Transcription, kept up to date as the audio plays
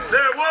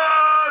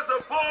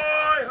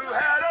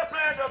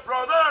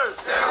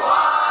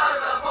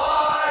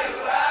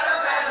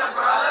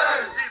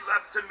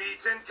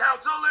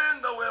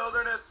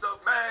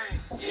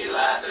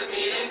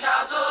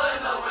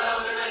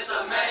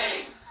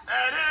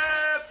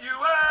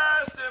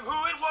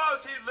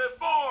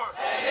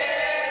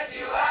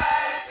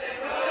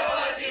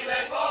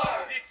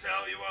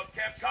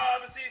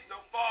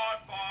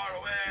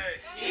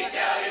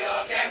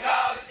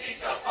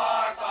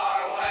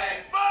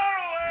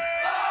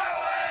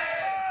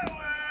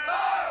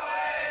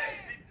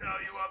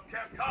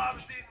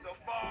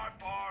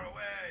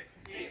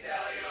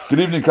Good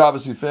evening,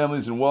 Cobbossee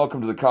families, and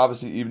welcome to the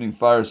Cobbossee Evening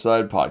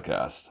Fireside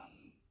Podcast.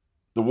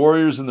 The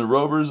Warriors and the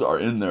Rovers are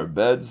in their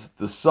beds.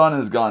 The sun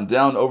has gone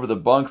down over the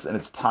bunks, and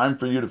it's time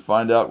for you to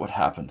find out what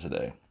happened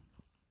today.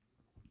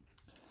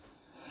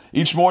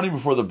 Each morning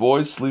before the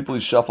boys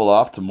sleepily shuffle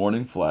off to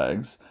morning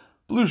flags,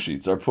 blue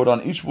sheets are put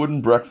on each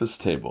wooden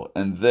breakfast table,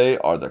 and they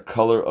are the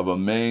color of a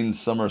Maine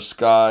summer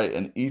sky,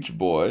 and each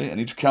boy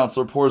and each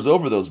counselor pores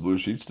over those blue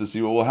sheets to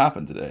see what will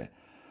happen today.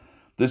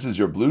 This is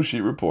your blue sheet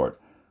report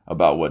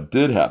about what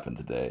did happen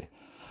today.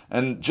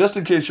 And just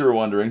in case you were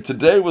wondering,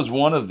 today was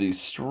one of the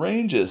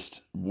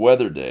strangest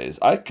weather days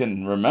I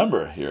can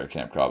remember here at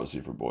Camp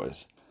Cobbossee for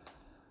boys.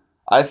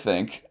 I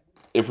think,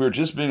 if we were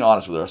just being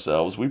honest with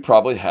ourselves, we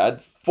probably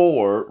had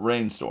 4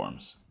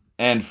 rainstorms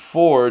and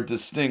 4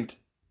 distinct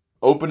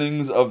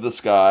openings of the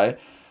sky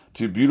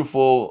to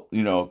beautiful,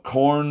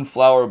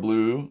 cornflower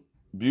blue,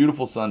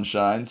 beautiful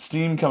sunshine,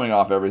 steam coming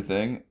off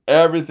everything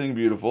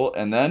beautiful,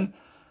 and then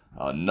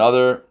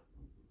another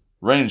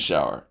rain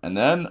shower, and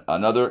then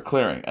another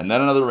clearing, and then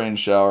another rain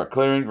shower,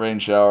 clearing, rain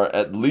shower,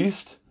 at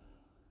least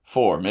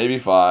 4, maybe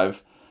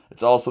 5.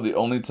 It's also the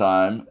only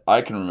time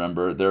I can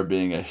remember there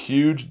being a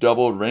huge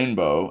double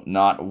rainbow,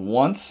 not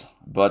once,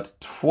 but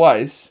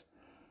twice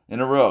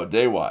in a row,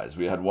 day-wise.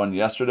 We had one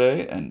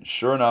yesterday, and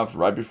sure enough,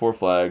 right before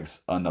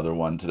flags, another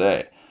one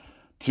today.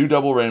 2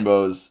 double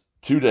rainbows,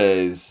 2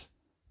 days,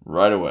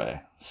 right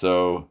away.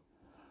 So,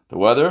 the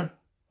weather?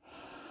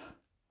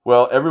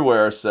 Well,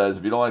 everywhere says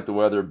if you don't like the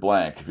weather,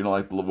 blank. If you don't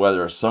like the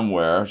weather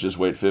somewhere, just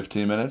wait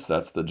 15 minutes.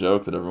 That's the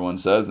joke that everyone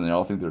says, and they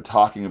all think they're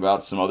talking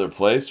about some other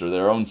place or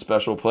their own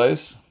special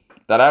place.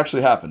 That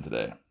actually happened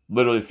today.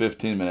 Literally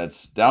 15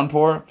 minutes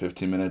downpour,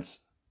 15 minutes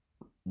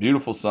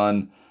beautiful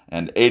sun,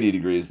 and 80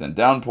 degrees, then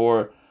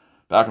downpour,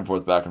 back and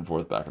forth, back and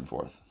forth, back and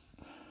forth.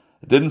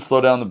 It didn't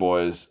slow down the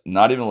boys,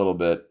 not even a little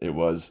bit. It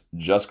was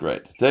just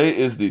great. Today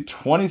is the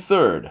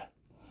 23rd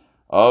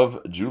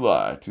of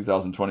July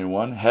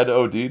 2021. Head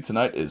OD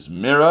tonight is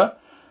Mira.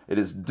 It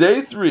is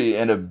day 3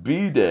 and a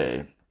B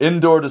day.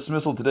 Indoor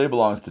dismissal today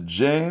belongs to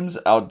James.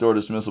 Outdoor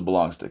dismissal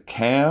belongs to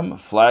Cam.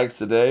 Flags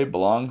today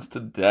belongs to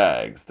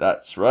Dags.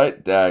 That's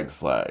right, Dags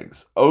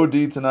flags.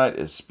 OD tonight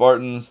is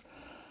Spartans.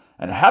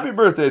 And happy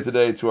birthday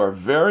today to our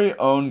very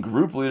own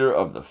group leader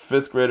of the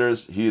 5th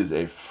graders. He is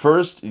a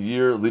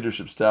first-year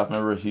leadership staff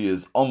member. He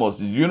is almost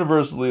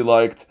universally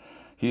liked.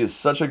 He is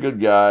such a good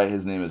guy.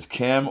 His name is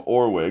Cam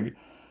Orwig.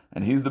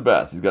 And he's the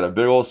best. He's got a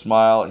big old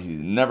smile. He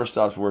never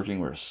stops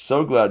working. We're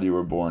so glad you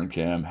were born,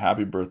 Cam.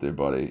 Happy birthday,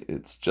 buddy.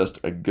 It's just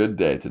a good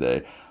day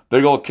today.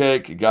 Big old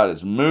cake. He got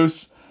his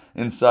mousse.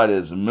 Inside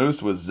his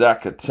mousse was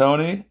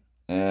Zacatoni.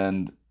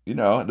 And, it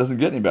doesn't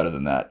get any better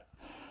than that.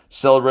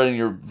 Celebrating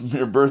your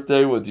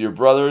birthday with your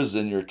brothers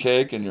and your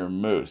cake and your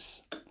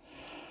mousse.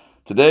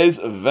 Today's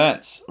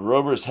events.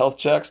 Rovers health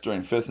checks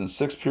during 5th and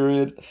 6th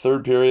period.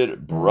 3rd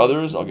period,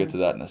 brothers. I'll get to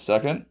that in a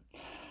second.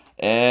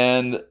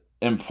 And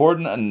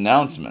important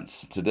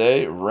announcements.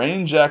 Today,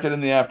 rain jacket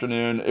in the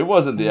afternoon. It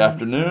wasn't the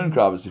afternoon,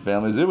 Cobbossee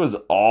families. It was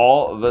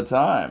all the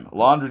time.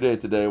 Laundry day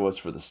today was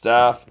for the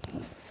staff.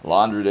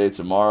 Laundry day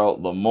tomorrow,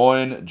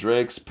 Lemoyne,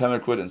 Drakes,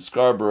 Pemaquid, and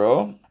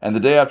Scarborough. And the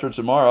day after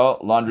tomorrow,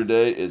 laundry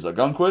day is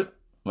Ogunquit,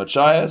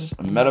 Machias,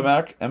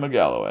 Metamac, and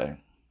Megalloway.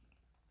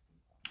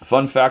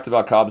 Fun fact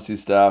about Cobbossee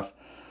staff.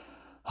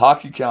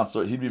 Hockey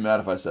counselor, he'd be mad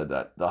if I said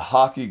that. The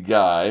hockey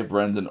guy,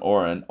 Brendan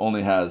Oren,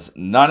 only has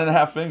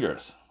 9.5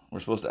 fingers. We're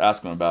supposed to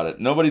ask him about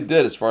it. Nobody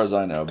did, as far as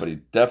I know, but he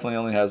definitely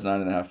only has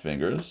 9.5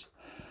 fingers.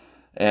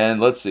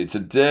 And let's see,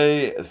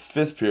 today,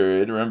 5th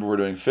period. Remember, we're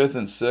doing 5th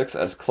and 6th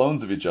as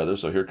clones of each other,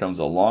 so here comes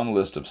a long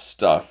list of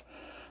stuff.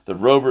 The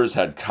Rovers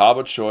had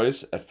Cobba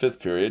Choice at 5th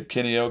period.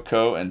 Kineo,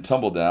 Co, and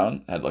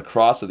Tumbledown had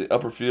lacrosse at the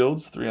upper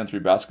fields,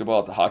 3-on-3 basketball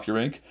at the hockey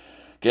rink,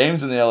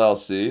 games in the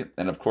LLC,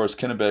 and of course,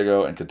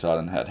 Kinnebago and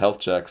Katahdin had health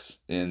checks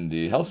in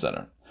the health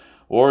center.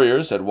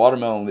 Warriors had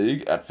Watermelon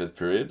League at 5th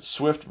period,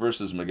 Swift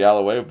versus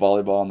Megalloway,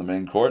 volleyball on the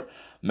main court,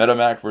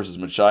 Metamac versus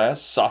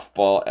Machias,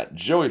 softball at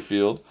Joey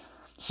Field,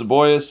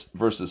 Seboyas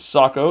versus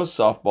Saco,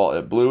 softball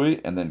at Bluey,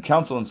 and then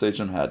Council and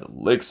Sachem had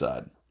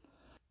Lakeside.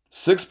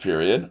 6th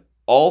period,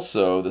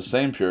 also the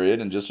same period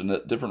in just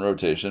a different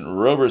rotation,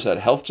 Rovers had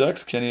health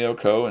checks, Kineo,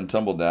 Co, and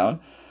Tumbledown.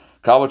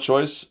 Cobba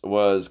Choice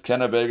was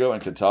Kennebago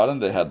and Katahdin.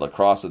 They had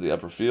lacrosse at the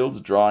upper fields,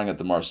 drawing at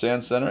the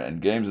Marsan Center,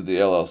 and games at the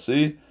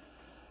LLC.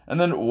 And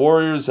then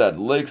Warriors had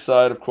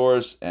Lakeside, of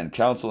course, and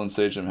Council and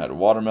Sachem had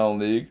Watermelon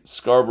League,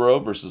 Scarborough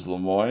versus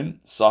Lemoyne,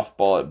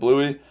 softball at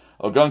Bluey,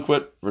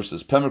 Ogunquit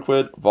versus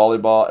Pemaquid,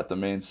 volleyball at the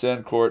main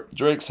sand court,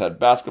 Drakes had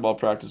basketball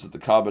practice at the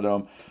Cobba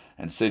Dome,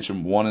 and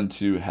Sachem 1 and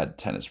 2 had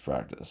tennis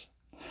practice.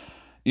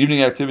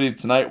 Evening activity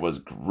tonight was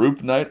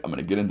group night. I'm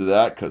going to get into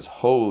that because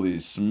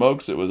holy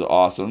smokes, it was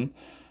awesome.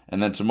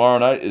 And then tomorrow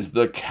night is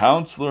the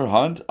counselor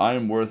hunt. I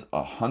am worth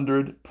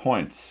 100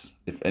 points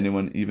if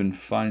anyone even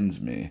finds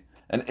me.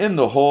 And in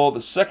the hole, the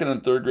 2nd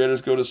and 3rd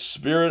graders go to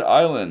Spirit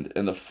Island,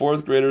 and the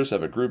 4th graders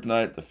have a group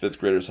night, the 5th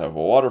graders have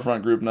a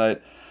waterfront group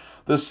night,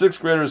 the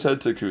 6th graders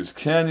head to Coos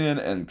Canyon,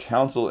 and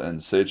Council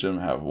and Sachem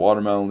have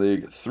Watermelon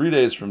League. 3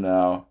 days from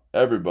now,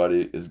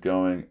 everybody is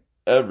going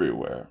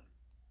everywhere.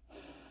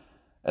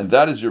 And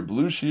that is your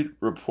Blue Sheet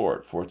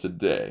report for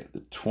today, the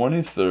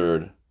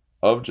 23rd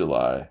of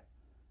July,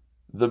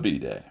 the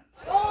B-Day.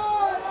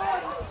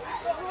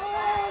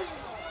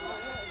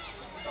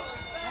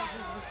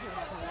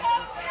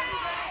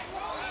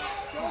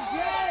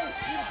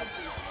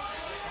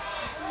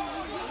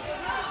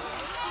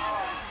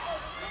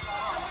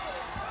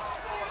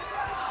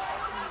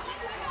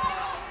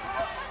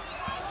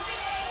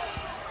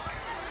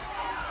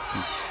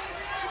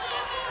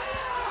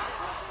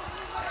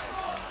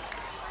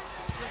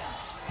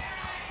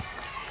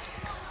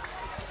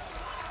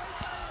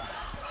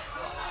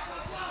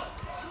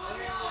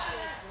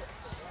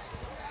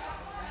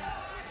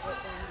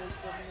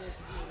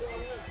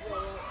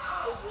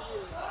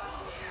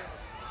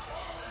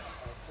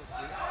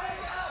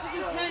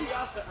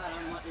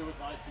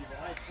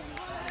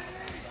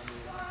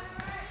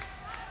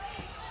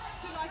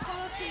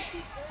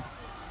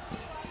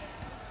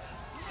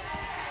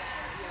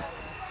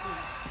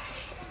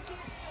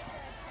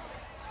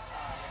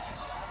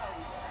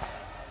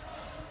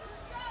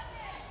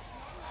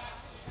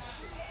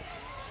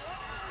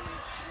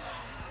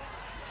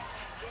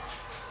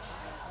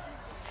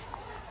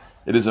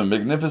 It is a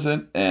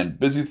magnificent and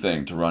busy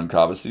thing to run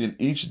Cobbossee, and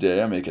each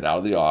day I make it out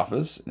of the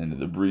office and into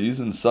the breeze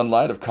and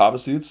sunlight of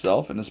Cobbossee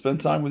itself and to spend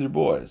time with your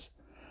boys.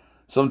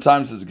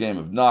 Sometimes it's a game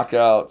of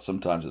knockout,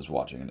 sometimes it's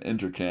watching an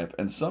intercamp,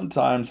 and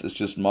sometimes it's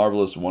just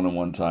marvelous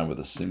one-on-one time with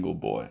a single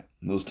boy.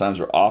 And those times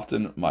are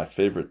often my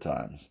favorite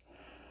times.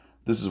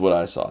 This is what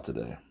I saw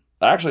today.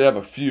 I actually have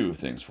a few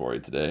things for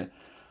you today.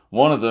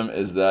 One of them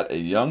is that a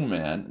young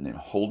man named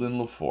Holden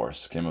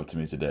LaForce came up to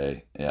me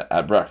today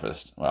at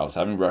breakfast. I was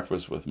having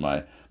breakfast with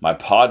my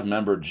pod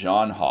member,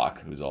 John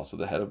Hawk, who's also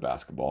the head of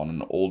basketball and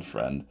an old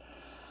friend.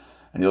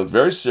 And he looked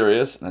very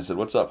serious. And I said,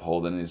 "What's up,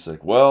 Holden?" And he's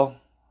like, "Well,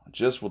 I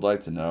just would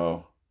like to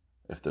know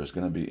if there's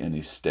going to be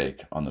any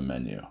steak on the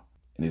menu."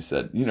 And he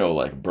said,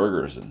 like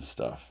burgers and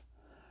stuff.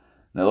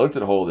 And I looked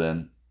at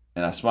Holden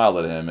and I smiled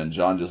at him. And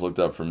John just looked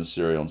up from his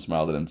cereal and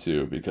smiled at him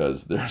too,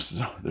 because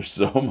there's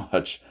so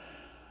much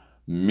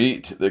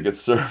meat that gets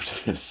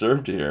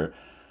served here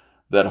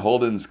that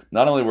Holden's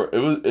not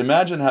only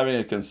imagine having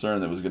a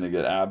concern that was going to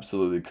get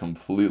absolutely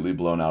completely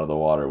blown out of the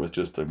water with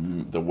just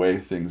the way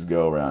things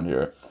go around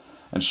here.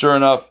 And sure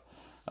enough,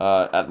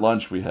 at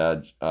lunch we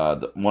had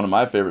one of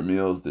my favorite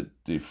meals,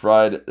 the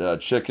fried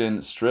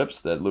chicken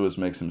strips that Lewis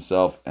makes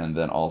himself, and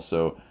then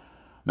also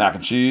mac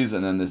and cheese.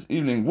 And then this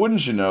evening,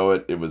 wouldn't you know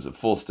it, it was a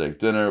full steak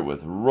dinner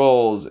with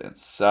rolls and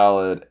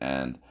salad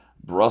and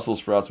Brussels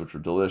sprouts, which were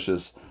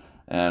delicious,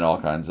 and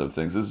all kinds of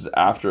things. This is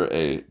after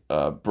a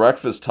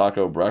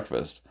taco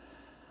breakfast.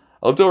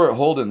 I looked over at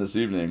Holden this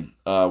evening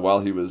while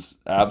he was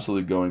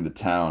absolutely going to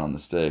town on the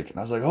steak. And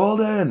I was like,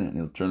 "Holden!"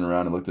 And he turned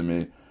around and looked at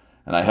me.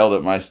 And I held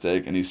up my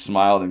steak, and he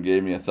smiled and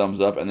gave me a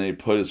thumbs up. And then he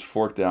put his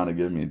fork down and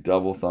gave me a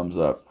double thumbs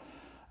up.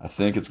 I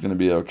think it's going to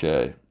be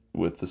okay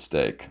with the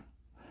steak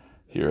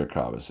here at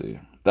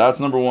Cobbossee. That's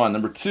number one.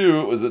 Number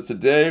two was that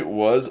today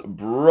was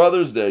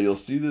Brothers' Day. You'll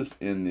see this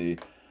in the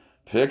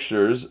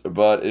pictures,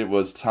 but it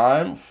was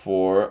time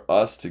for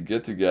us to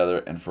get together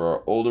and for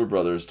our older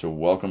brothers to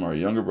welcome our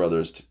younger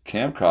brothers to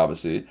Camp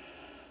Cobbossee.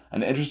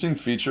 An interesting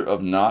feature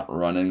of not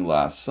running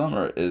last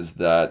summer is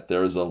that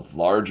there is a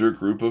larger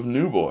group of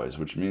new boys,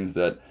 which means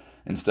that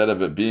instead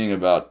of it being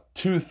about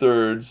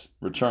 2/3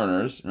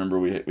 returners, remember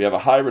we have a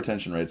high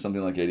retention rate,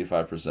 something like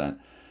 85%,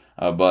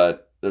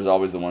 but there's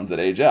always the ones that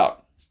age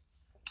out,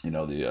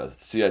 the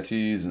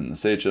CITs and the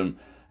SHM.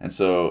 And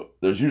so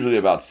there's usually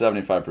about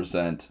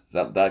 75%.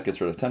 That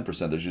gets rid of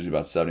 10%. There's usually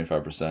about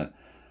 75%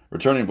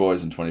 returning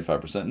boys and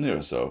 25%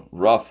 new. So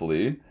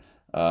roughly,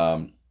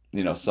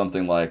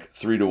 something like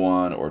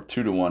 3-to-1 or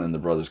 2-to-1 in the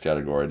brothers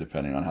category,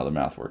 depending on how the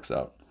math works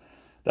out.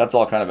 That's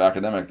all kind of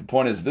academic. The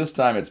point is, this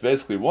time it's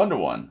basically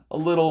 1-to-1, a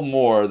little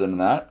more than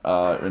that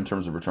in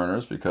terms of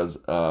returners, because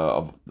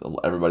of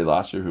everybody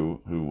last year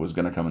who was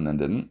going to come and then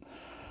didn't.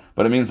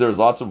 But it means there was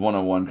lots of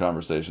one-on-one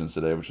conversations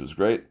today, which was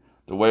great.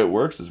 The way it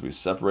works is we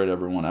separate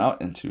everyone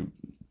out into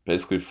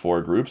basically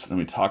 4 groups, and then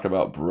we talk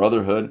about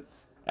brotherhood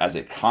as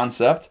a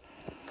concept.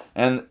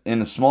 And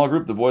in a small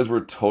group, the boys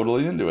were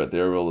totally into it.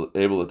 They were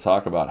able to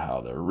talk about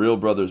how their real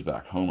brothers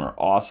back home are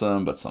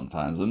awesome, but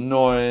sometimes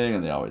annoying,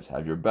 and they always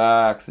have your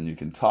backs, and you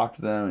can talk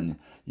to them,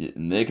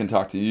 and they can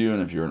talk to you.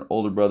 And if you're an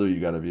older brother,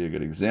 you got to be a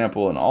good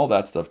example, and all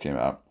that stuff came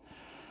out.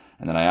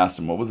 And then I asked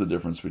them what was the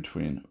difference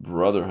between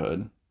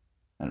brotherhood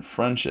and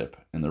friendship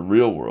in the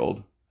real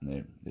world.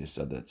 And they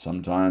said that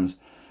sometimes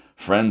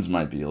friends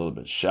might be a little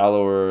bit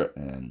shallower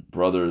and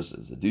brothers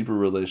is a deeper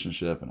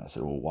relationship. And I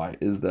said, "Well, why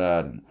is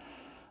that?" And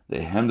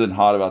they hemmed and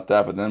hawed about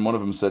that. But then one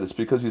of them said, "It's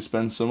because you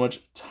spend so much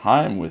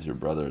time with your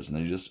brothers and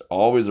they're just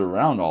always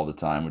around all the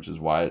time, which is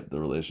why the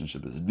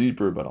relationship is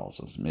deeper, but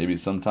also maybe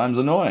sometimes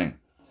annoying."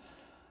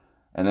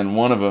 And then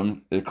one of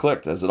them, it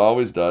clicked, as it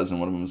always does. And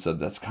one of them said,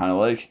 "That's kind of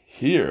like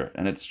here."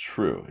 And it's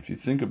true. If you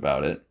think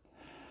about it,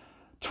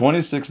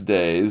 26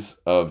 days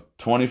of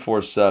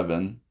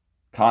 24/7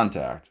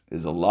 contact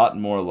is a lot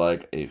more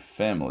like a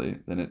family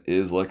than it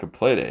is like a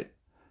play date.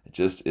 It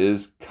just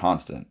is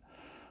constant.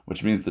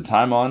 which means the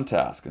time on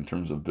task in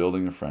terms of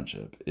building a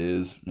friendship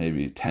is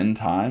maybe 10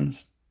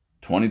 times,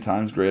 20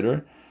 times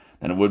greater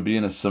than it would be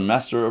in a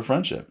semester of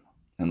friendship,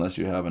 unless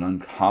you have an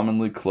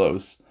uncommonly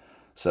close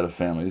set of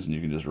families and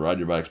you can just ride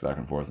your bikes back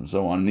and forth and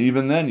so on. And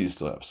even then, you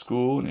still have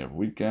school and you have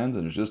weekends,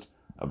 and it's just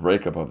a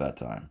breakup of that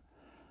time.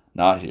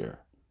 Not here.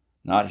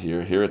 Not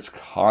here. Here it's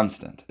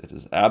constant. It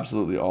is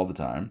absolutely all the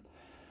time.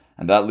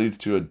 And that leads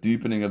to a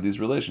deepening of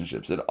these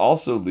relationships. It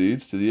also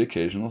leads to the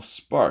occasional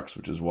sparks,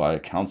 which is why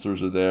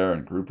counselors are there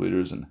and group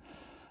leaders, and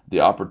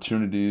the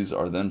opportunities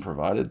are then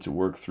provided to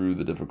work through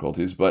the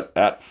difficulties. But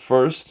at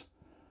first,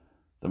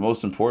 the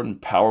most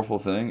important, powerful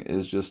thing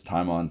is just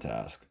time on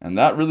task. And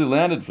that really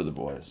landed for the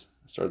boys.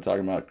 I started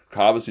talking about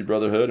Cobbossee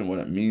brotherhood and what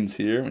it means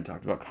here. We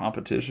talked about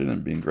competition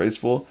and being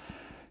graceful,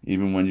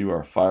 even when you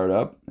are fired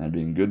up, and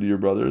being good to your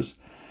brothers.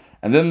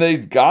 And then they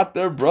got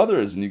their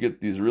brothers, and you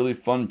get these really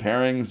fun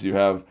pairings. You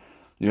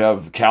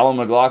have Callum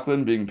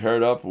McLaughlin being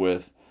paired up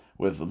with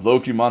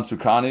Loki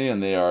Mansukani,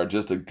 and they are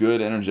just a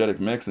good, energetic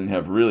mix. And you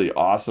have really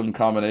awesome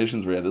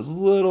combinations where you have this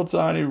little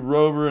tiny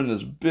rover and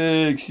this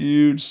big,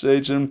 huge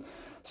sachem.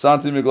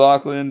 Santi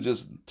McLaughlin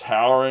just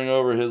towering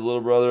over his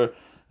little brother,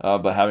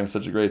 but having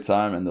such a great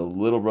time, and the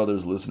little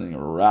brothers listening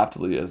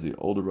raptly as the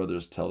older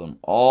brothers tell them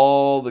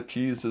all the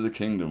keys to the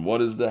kingdom.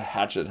 What is the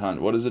hatchet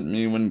hunt? What does it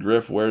mean when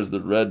Griff wears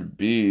the red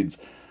beads?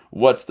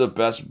 What's the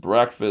best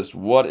breakfast?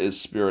 What is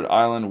Spirit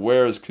Island?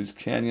 Where is Coos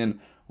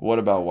Canyon? What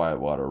about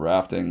whitewater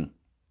rafting?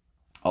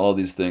 All of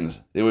these things.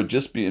 It would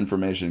just be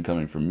information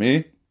coming from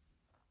me,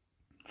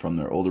 from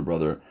their older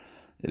brother.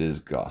 It is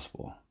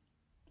gospel.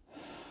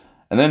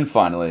 And then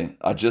finally,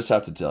 I just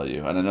have to tell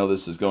you, and I know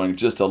this is going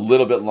just a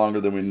little bit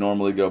longer than we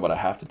normally go, but I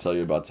have to tell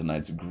you about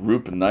tonight's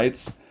group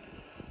nights.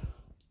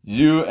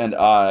 You and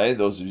I,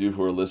 those of you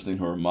who are listening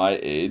who are my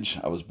age,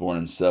 I was born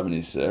in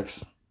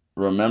 76,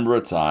 remember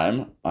a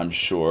time, I'm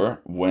sure,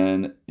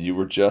 when you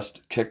were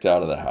just kicked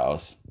out of the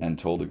house and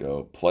told to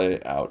go play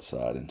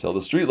outside until the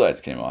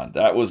streetlights came on.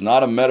 That was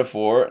not a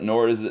metaphor,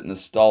 nor is it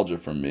nostalgia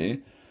from me.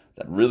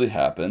 That really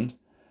happened.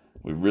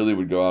 We really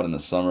would go out in the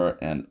summer,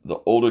 and the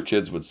older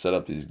kids would set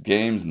up these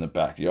games in the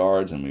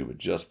backyards, and we would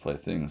just play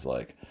things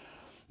like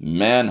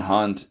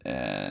Manhunt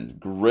and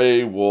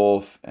Gray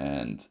Wolf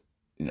and,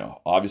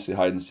 obviously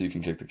hide and seek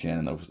and kick the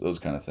can and those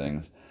kind of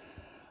things.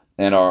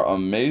 And our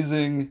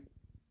amazing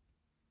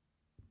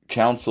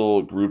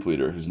council group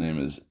leader, whose name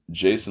is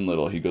Jason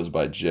Little, he goes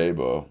by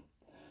J-Bo,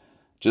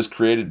 just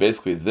created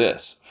basically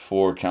this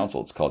for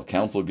council. It's called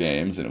Council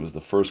Games, and it was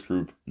the first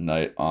group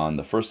night on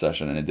the first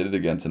session, and it did it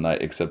again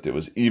tonight, except it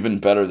was even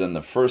better than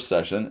the first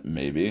session,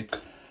 maybe.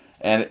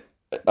 And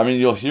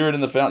you'll hear it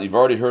in the found. You've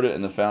already heard it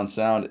in the found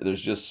sound. There's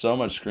just so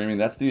much screaming.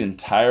 That's the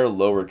entire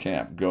lower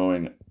camp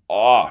going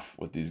off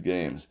with these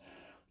games.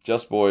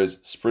 Just boys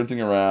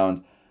sprinting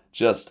around,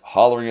 just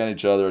hollering at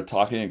each other,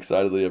 talking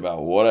excitedly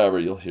about whatever.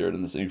 You'll hear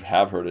it you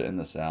have heard it in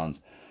the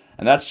sounds.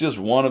 And that's just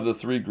one of the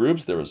three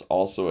groups. There was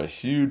also a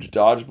huge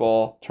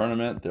dodgeball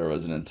tournament. There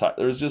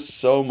was just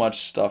so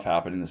much stuff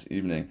happening this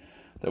evening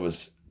that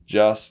was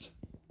just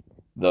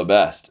the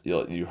best.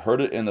 You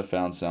heard it in the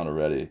found sound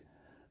already.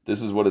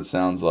 This is what it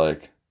sounds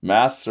like.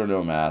 Masks or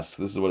no masks,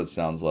 this is what it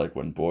sounds like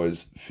when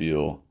boys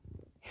feel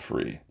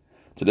free.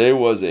 Today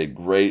was a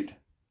great,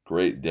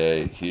 great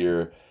day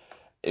here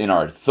in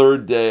our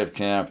third day of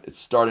camp. It's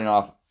starting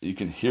off. You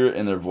can hear it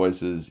in their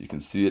voices. You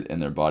can see it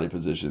in their body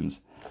positions.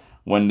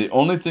 When the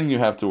only thing you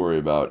have to worry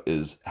about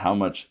is how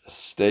much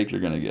steak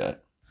you're going to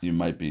get, you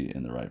might be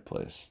in the right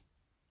place.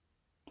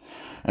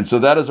 And so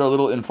that is our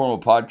little informal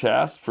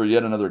podcast for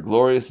yet another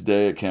glorious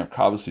day at Camp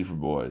Cobbossee for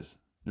boys.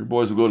 Your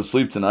boys will go to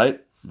sleep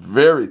tonight,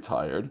 very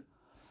tired,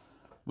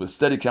 with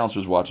steady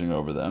counselors watching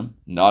over them,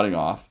 nodding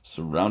off,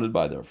 surrounded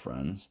by their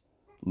friends,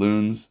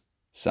 loons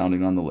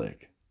sounding on the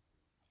lake.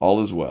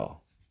 All is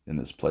well in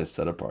this place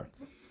set apart.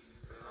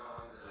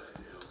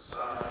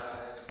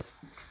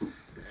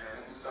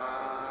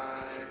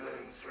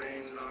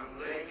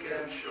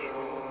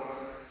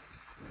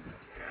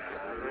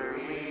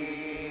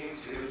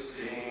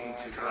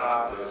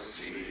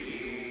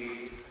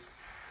 Cobbossee,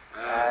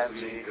 as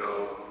we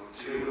go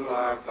to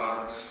our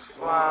bunks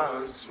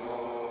once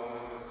more.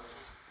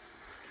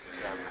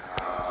 Dear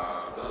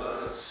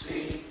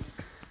Cobbossee,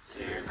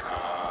 dear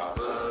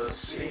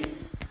Cobbossee,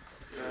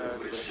 your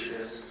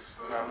wishes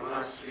from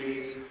us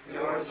be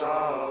yours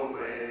always.